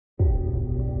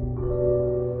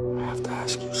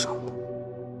ask you something.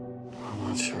 I'm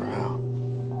not sure how.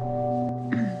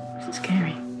 Is it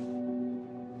scary?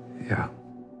 Yeah.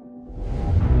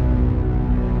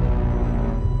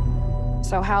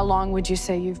 So how long would you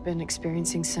say you've been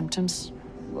experiencing symptoms?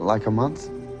 Like a month.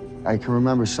 I can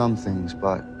remember some things,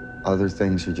 but other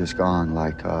things are just gone,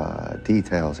 like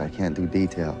details. I can't do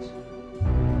details.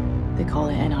 They call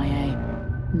it NIA,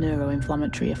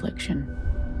 neuroinflammatory affliction,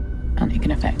 and it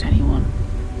can affect anyone.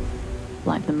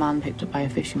 Like the man picked up by a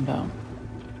fishing boat.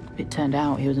 It turned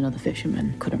out he was another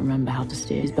fisherman, couldn't remember how to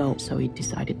steer his boat, so he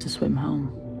decided to swim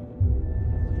home.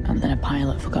 And then a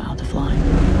pilot forgot how to fly.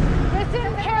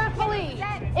 Listen carefully.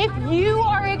 If you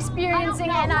are experiencing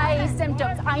NIA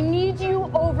symptoms, I need you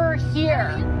over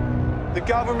here. The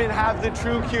government have the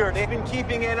true cure. They've been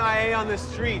keeping NIA on the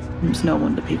street. It's no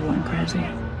wonder people went crazy.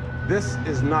 This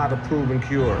is not a proven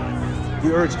cure.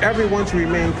 We urge everyone to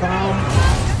remain calm.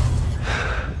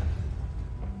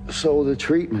 So the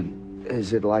treatment,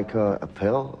 is it like a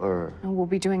pill or? We'll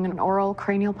be doing an oral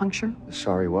cranial puncture.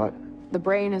 Sorry, what? The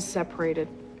brain is separated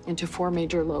into 4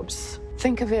 major lobes.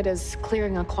 Think of it as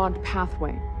clearing a clogged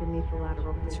pathway beneath the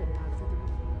lateral.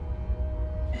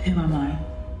 Who am I?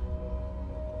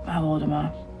 How old am I?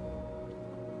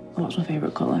 What's my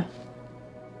favorite color?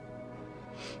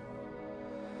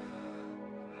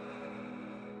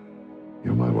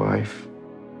 You're my wife,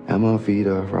 Emma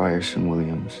Vida Ryerson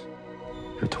Williams.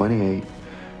 You're 28.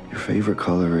 Your favorite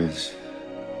color is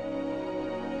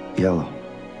yellow.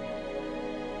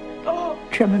 Oh,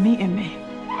 do you remember meeting me?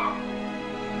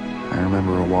 I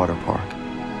remember a water park.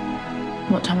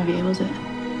 What time of year was it?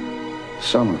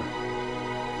 Summer.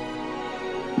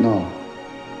 No.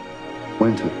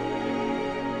 Winter.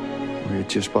 We had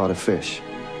just bought a fish.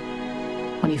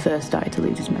 When he first started to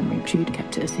lose his memory, she'd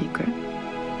kept it a secret.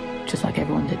 Just like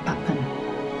everyone did back then.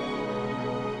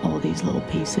 All these little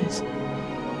pieces.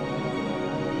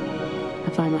 I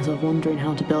find myself wondering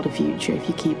how to build a future if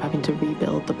you keep having to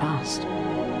rebuild the past.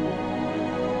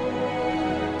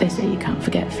 They say you can't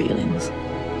forget feelings.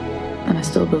 And I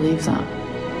still believe that.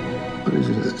 What is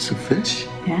it? It's a fish?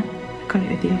 Yeah? Got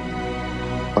it with you.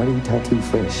 Why do you tattoo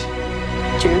fish?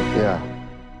 True? Yeah.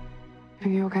 Are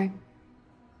you okay?